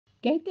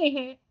कहते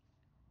हैं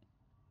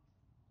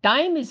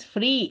time is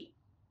free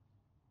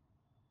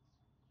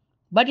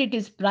but it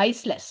is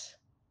priceless.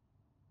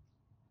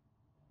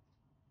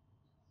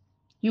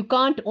 You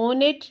can't own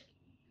it,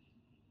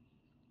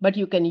 but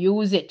you can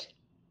use it.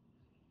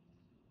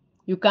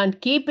 You can't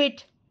keep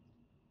it,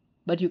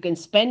 but you can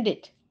spend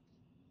it.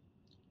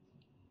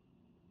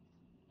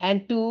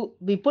 And to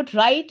be put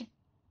right,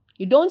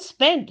 you don't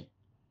spend,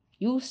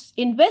 you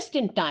invest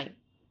in time.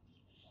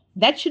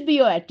 That should be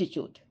your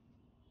attitude.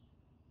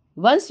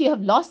 Once you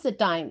have lost the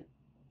time,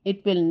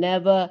 it will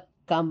never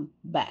come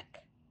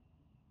back.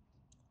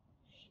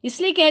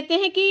 इसलिए कहते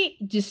हैं कि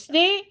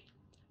जिसने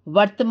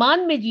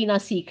वर्तमान में जीना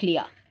सीख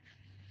लिया,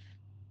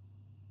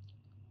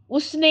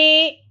 उसने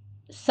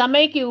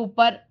समय के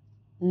ऊपर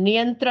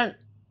नियंत्रण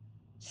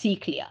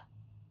सीख लिया.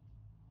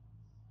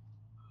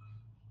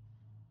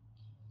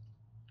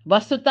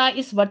 वस्तुतः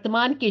इस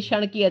वर्तमान के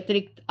क्षण के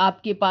अतिरिक्त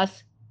आपके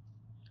पास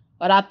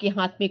और आपके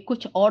हाथ में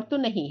कुछ और तो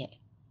नहीं है.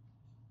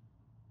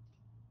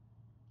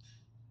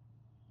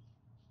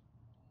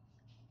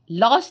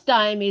 Lost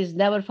time is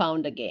never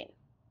found again.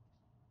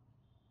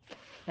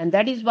 And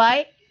that is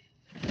why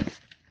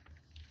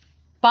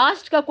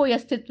past का कोई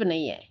अस्तित्व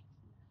नहीं है.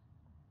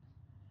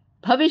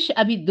 भविष्य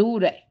अभी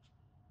दूर है,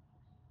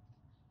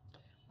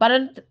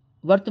 परंतु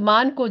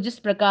वर्तमान को जिस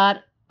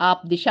प्रकार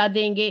आप दिशा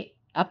देंगे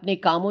अपने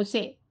कामों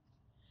से,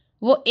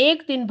 वो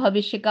एक दिन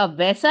भविष्य का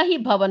वैसा ही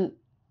भवन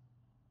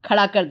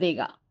खड़ा कर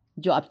देगा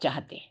जो आप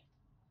चाहते हैं.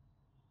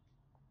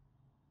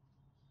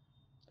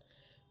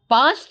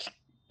 पास्ट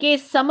के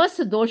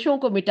समस्त दोषों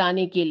को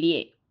मिटाने के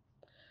लिए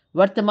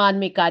वर्तमान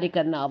में कार्य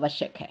करना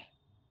आवश्यक है.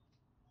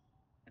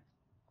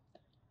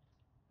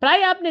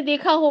 प्राय आपने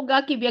देखा होगा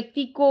कि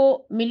व्यक्ति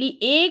को मिली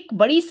एक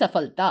बड़ी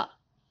सफलता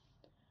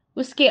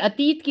उसके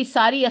अतीत की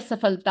सारी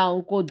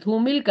असफलताओं को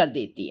धूमिल कर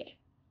देती है.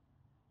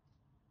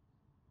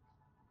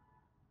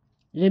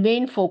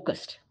 Remain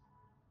focused.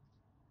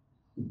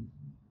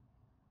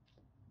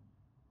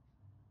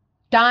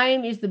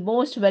 Time is the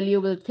most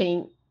valuable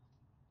thing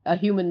a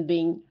human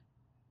being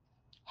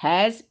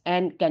has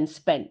and can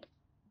spend.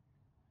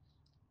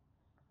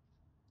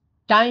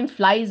 Time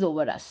flies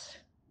over us,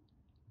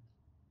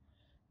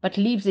 but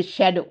leaves a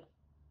shadow.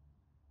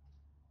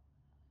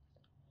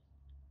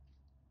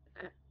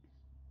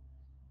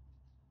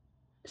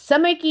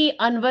 समय की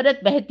अनवरत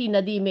बहती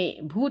नदी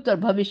में भूत और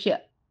भविष्य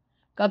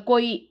का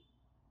कोई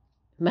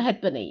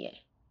महत्व नहीं है,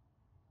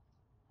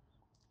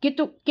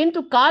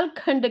 किंतु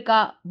कालखंड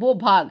का वो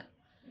भाग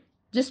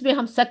जिसमें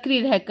हम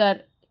सक्रिय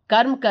रहकर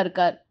कर्म कर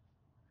कर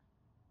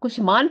कुछ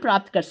मान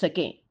प्राप्त कर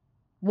सकें,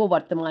 वो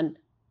वर्तमान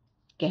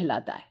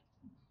कहलाता है.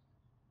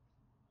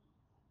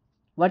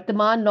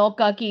 वर्तमान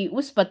नौका की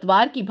उस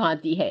पतवार की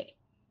भांति है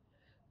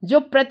जो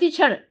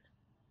प्रतिक्षण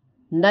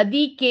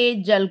नदी के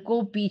जल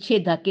को पीछे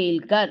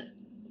धकेलकर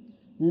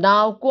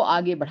नाव को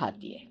आगे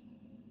बढ़ाती है.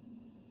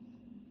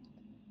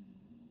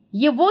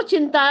 ये वो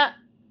चिंता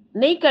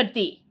नहीं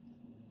करती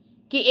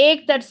कि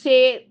एक तट से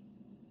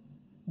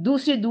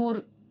दूसरी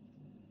दूर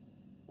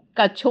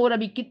का छोर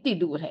अभी कितनी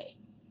दूर है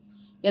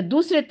या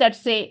दूसरे तट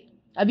से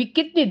अभी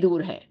कितनी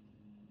दूर है.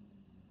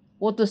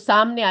 वो तो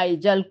सामने आए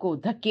जल को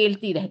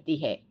धकेलती रहती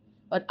है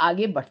और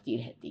आगे बढ़ती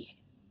रहती है.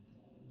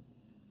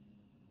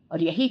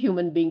 और यही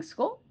ह्यूमन बींग्स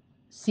को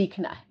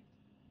सीखना है.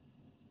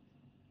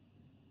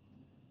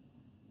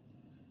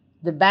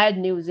 The bad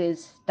news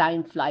is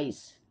time flies.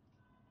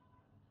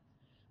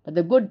 But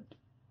the good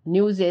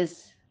news is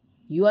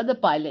you are the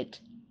pilot.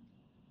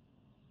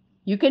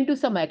 You can do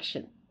some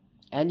action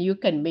and you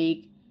can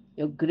make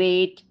your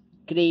great,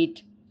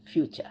 great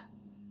future.